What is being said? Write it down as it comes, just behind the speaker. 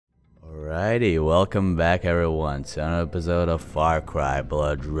Alrighty, welcome back everyone to another episode of Far Cry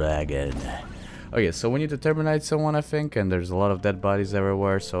Blood Dragon. Okay, so we need to terminate someone, I think, and there's a lot of dead bodies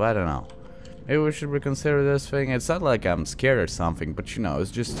everywhere, so I don't know. Maybe we should reconsider this thing. It's not like I'm scared or something, but you know,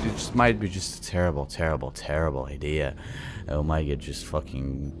 it just might be just a terrible idea. I might get just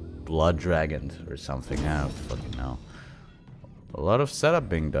fucking blood dragoned or something. I don't fucking know. A lot of setup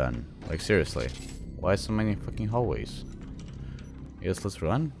being done. Like seriously, why so many fucking hallways? Yes, let's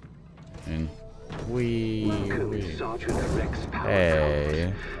run. And hey.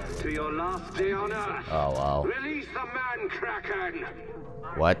 To your last day on Earth. Oh wow. Release the Man Kraken.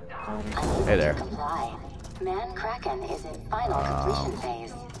 What? Hey there. Man Kraken is in final completion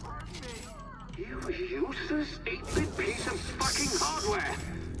phase. You useless 8-bit piece of fucking hardware.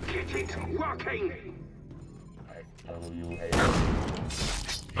 Get it working.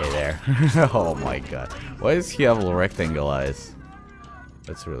 Hey there. Oh my god. Why does he have rectangle eyes?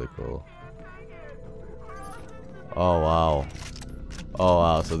 That's really cool. Oh wow. Oh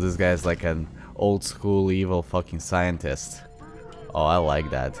wow, so this guy's like an old school evil fucking scientist. Oh, I like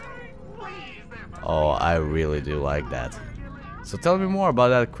that. Oh, I really do like that. So tell me more about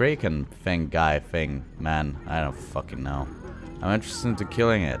that Kraken thing, man. I don't fucking know. I'm interested into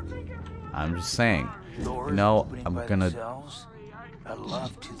killing it. I'm just saying. You know, I'm gonna... I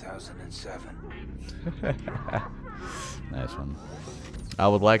love 2007. Nice one. I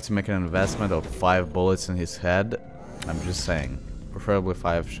would like to make an investment of 5 bullets in his head. I'm just saying. Preferably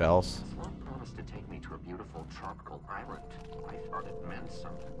 5 shells. Someone promised to take me to a beautiful tropical island. I thought it meant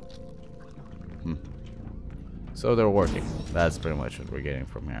something. So they're working. That's pretty much what we're getting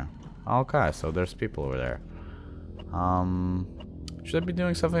from here. Okay, so there's people over there. Should I be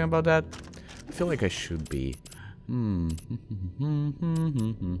doing something about that? I feel like I should be.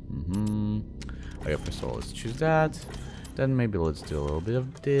 Okay, first of all, let's choose that. Then maybe let's do a little bit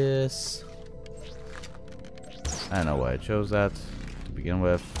of this. I don't know why I chose that to begin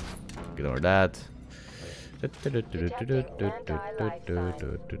with. Ignore that. Shooting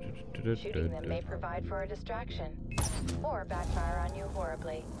them may provide for a distraction or backfire on you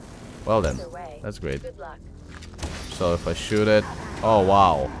horribly. Well then, Either way, that's great. good luck. So if I shoot it, oh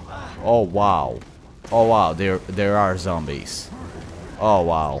wow, oh wow, oh wow, there are zombies. Oh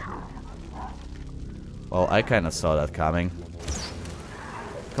wow. Well, I kind of saw that coming.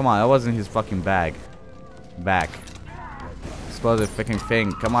 Come on, that wasn't his fucking back. Explosive fucking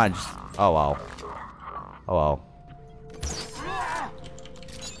thing. Come on, just... Oh wow. Oh wow.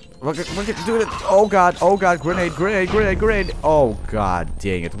 Look at dude. Oh god, grenade. Oh god,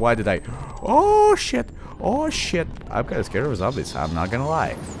 dang it. Why did I... Oh shit. I'm kind of scared of zombies, I'm not gonna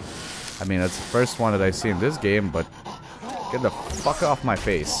lie. I mean, that's the first one that I see in this game, but get the fuck off my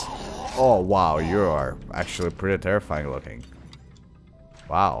face. Oh wow, you are actually pretty terrifying looking.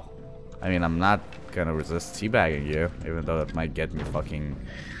 Wow. I mean, I'm not gonna resist teabagging you, even though that might get me fucking,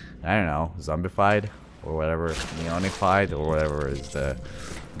 I don't know, zombified or whatever, neonified or whatever is the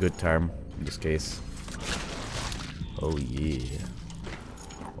good term in this case. Oh yeah.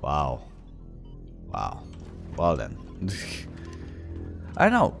 Wow. Well then. I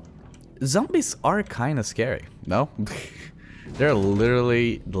don't know. Zombies are kind of scary, no? They're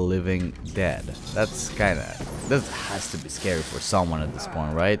literally the living dead. That has to be scary for someone at this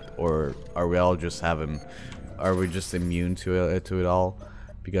point, right? Or are we all just are we just immune to it all?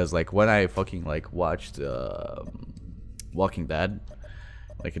 Because like when I fucking like watched Walking Dead,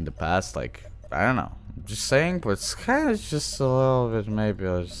 like in the past, like I don't know, I'm just saying, but it's kind of just a little bit maybe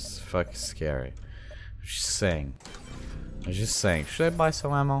just fucking scary. I'm just saying. Should I buy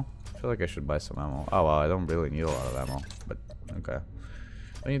some ammo? I feel like I should buy some ammo. Oh well, I don't really need a lot of ammo, but okay.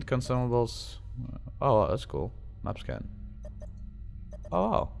 I need consumables. Oh, wow, that's cool. Map scan. Oh,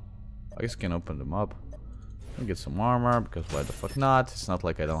 wow. I guess I can open them up. I'll get some armor, because why the fuck not? It's not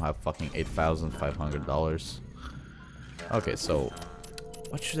like I don't have fucking $8,500. Okay, so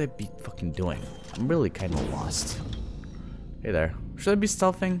what should I be fucking doing? I'm really kind of lost. Hey there. Should I be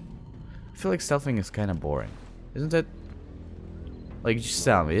stealthing? I feel like stealthing is kind of boring, isn't it? Like, just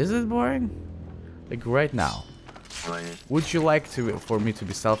tell me, is it boring? Like, right now. Would you like for me to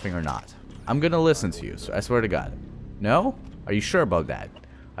be stealthing or not? I'm gonna listen to you, so I swear to God. No? Are you sure about that?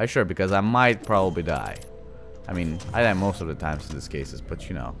 Are you sure? Because I might probably die. I mean, I die most of the times in these cases, but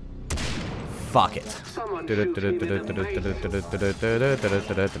you know. Fuck it.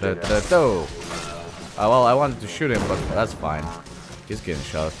 Well, I wanted to shoot him, but that's fine. He's getting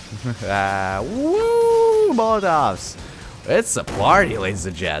shot. Woo! Molotovs! It's a party, ladies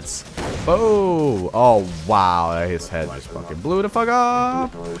and gents. Oh! Oh, wow. His head just fucking blew the fuck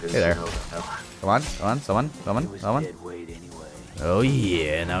up. Hey there. Come on. Someone. Oh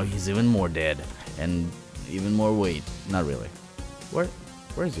yeah, now he's even more dead. And even more weight. Not really.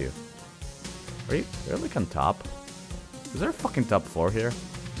 Where's you? Are you like on top? Is there a fucking top floor here?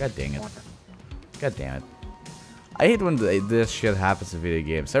 God dang it. God damn it. I hate when this shit happens in video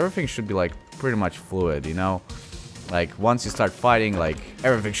games. Everything should be like pretty much fluid, you know? Like once you start fighting, like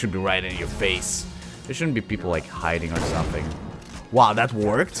everything should be right in your face. There shouldn't be people like hiding or something. Wow, that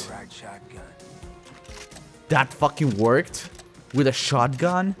worked? Right shotgun. That fucking worked? With a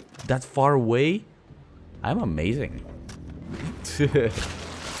shotgun? That far away? I'm amazing.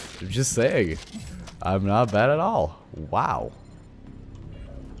 I'm just saying. I'm not bad at all. Wow.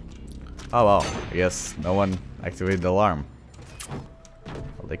 Oh well, I guess no one activated the alarm.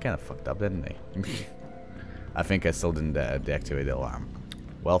 Well, they kind of fucked up, didn't they? I think I still didn't deactivate the alarm.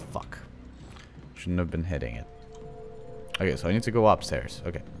 Well, fuck. Shouldn't have been hitting it. Okay, so I need to go upstairs.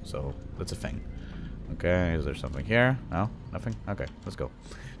 Okay, so that's a thing. Okay, is there something here? No? Nothing? Okay, let's go.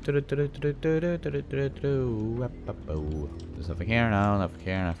 There's nothing here? No, nothing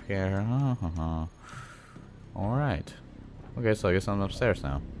here, nothing here. Alright. Okay, so I guess I'm upstairs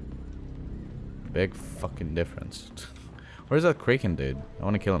now. Big fucking difference. Where's that Kraken dude? I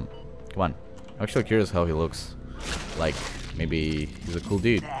want to kill him. Come on. I'm actually curious how he looks. Like, maybe he's a cool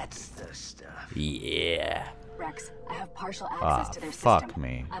dude. That's the stuff. Yeah. Rex, I have partial access to their fuck system.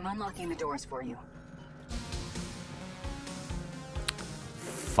 me. I'm unlocking the doors for you.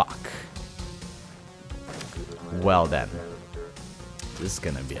 Fuck. Well then. This is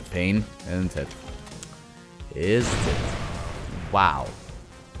gonna be a pain, isn't it? Is it? Wow.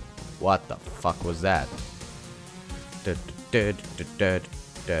 What the fuck was that? Come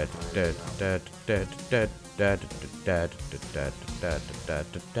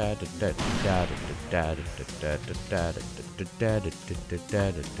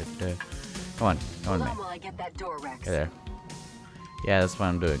on, come on, man. While I get that door, Rex. Hey there. Yeah, that's what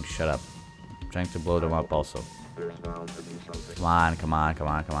I'm doing. Shut up. I'm trying to blow them up also. Come on, come on, come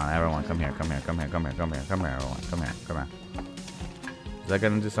on, come on. Everyone, come here, come here, come here, come here, come here, come here, everyone. Come here, come here. Is that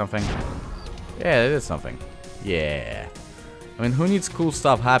gonna do something? Yeah, it did something. Yeah. I mean, who needs cool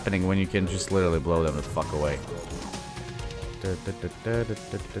stuff happening when you can just literally blow them the fuck away?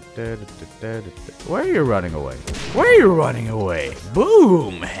 Where are you running away? Where are you running away?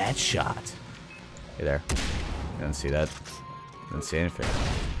 Boom! Headshot. Hey there. Didn't see that. Didn't see anything.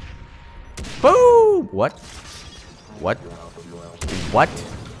 Boom! What? What? What?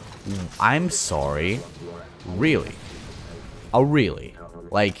 I'm sorry. Really? Oh, really?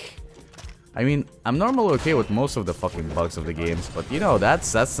 Like, I mean, I'm normally okay with most of the fucking bugs of the games, but you know,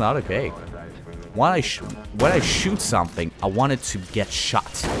 that's not okay. When I shoot something, I want it to get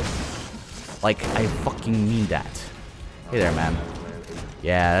shot. Like, I fucking mean that. Hey there, man.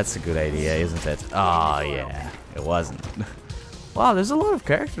 Yeah, that's a good idea, isn't it? Oh, yeah. It wasn't. Wow, there's a lot of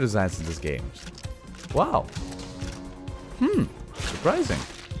character designs in this game. Wow. Surprising.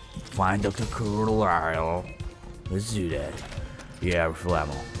 Find Dr. Carlisle. Let's do that. Yeah, refill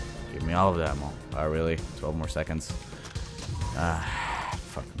ammo. Give me all of the ammo. Oh, really? 12 more seconds.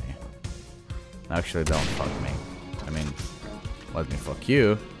 Fuck me. Actually, don't fuck me. I mean, let me fuck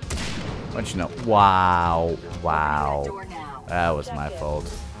you. Don't you know? Wow. Wow. That was my fault.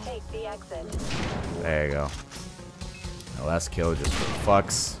 Take the exit. There you go. The last kill just for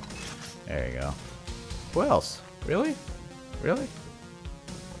fucks. There you go. Who else? Really? Really?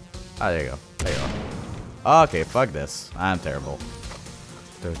 Ah, there you go. There you go. Okay, fuck this. I'm terrible.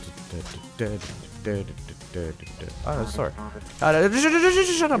 Oh, sorry.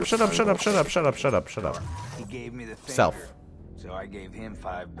 Shut up, shut up, shut up, shut up, shut up, shut up, shut up. He gave me the finger, Self. so I gave him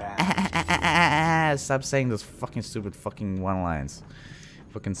 5 back. Stop saying those fucking stupid fucking one-lines.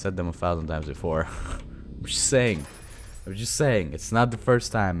 Fucking said them 1,000 times before. I'm just saying. I'm just saying. It's not the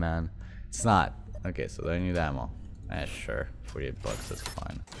first time, man. It's not. Okay, so I need ammo. Sure. 48 bucks, that's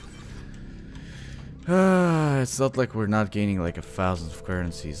fine. It's not like we're not gaining like 1,000 of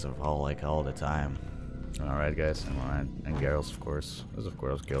currencies of all the time. Alright guys, am I right? And girls, of course. There's of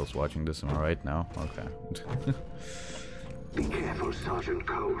course girls watching this, am I right now? Okay. Be careful, Sergeant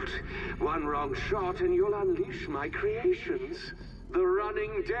Colt. One wrong shot and you'll unleash my creations. The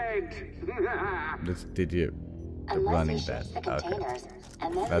Running Dead. Did you? The Unless Running he Dead. shoots the Okay. containers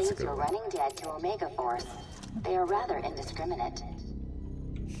and then That's a leads good your one. Running Dead to Omega Force, they are rather indiscriminate.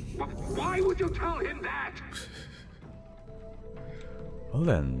 Why would you tell him that?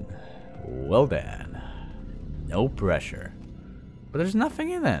 Well then. No pressure. But there's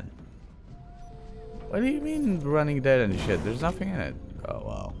nothing in it. What do you mean Running Dead and shit? There's nothing in it. Oh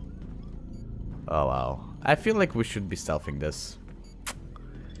wow. Oh wow. I feel like we should be stealthing this.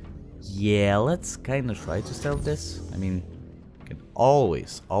 Yeah, let's kind of try to stealth this. I mean, we can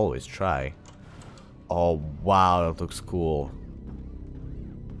always try. Oh wow, that looks cool.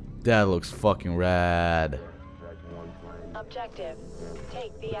 That looks fucking rad. Objective.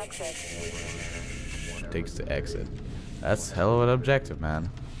 Take the exit. Takes the exit. That's hell of an objective, man.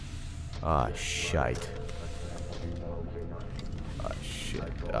 Ah, shite. Ah,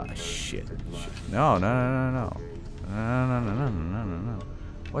 shit. Ah, shit. No. No.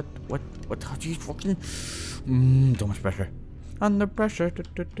 What? How do you fucking... too much pressure. Under pressure.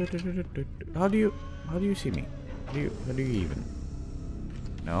 How do you see me? How do you even?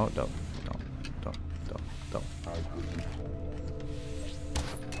 No, don't.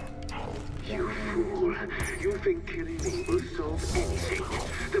 You fool. You think killing me will solve anything.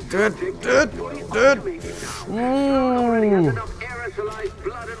 The Dude. automated now. Already has enough aerosolized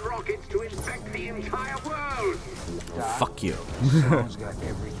blood and rockets to infect the entire world. Fuck you. Someone's got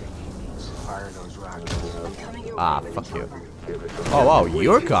everything he needs. Fire those rockets. I'm coming your Ah, way, fuck you. Chopper. Oh wow,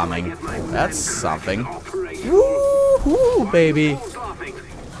 you're coming. That's something. Woohoo, baby.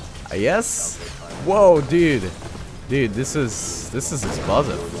 Yes. Whoa, dude. Dude, this is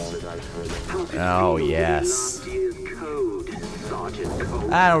explosive. Oh yes.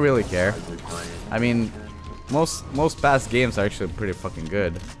 I don't really care. I mean, most past games are actually pretty fucking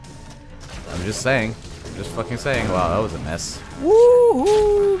good. I'm just saying. Just fucking saying. Wow, that was a mess.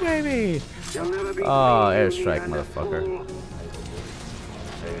 Woohoo, baby. Oh, airstrike, motherfucker.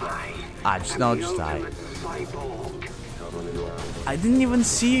 Just die. I didn't even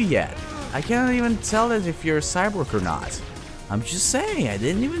see you yet. I can't even tell that if you're a cyborg or not. I'm just saying, I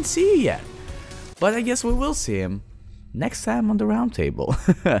didn't even see you yet. But I guess we will see him next time on the round table.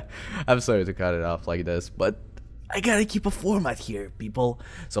 I'm sorry to cut it off like this, but I gotta keep a format here, people.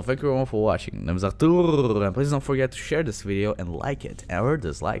 So thank you everyone for watching. My name is Artur, and please don't forget to share this video and like it, or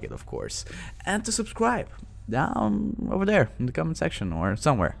dislike it, of course. And to subscribe down over there in the comment section or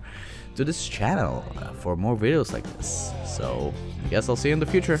somewhere to this channel for more videos like this. So I guess I'll see you in the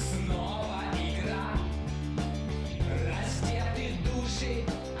future.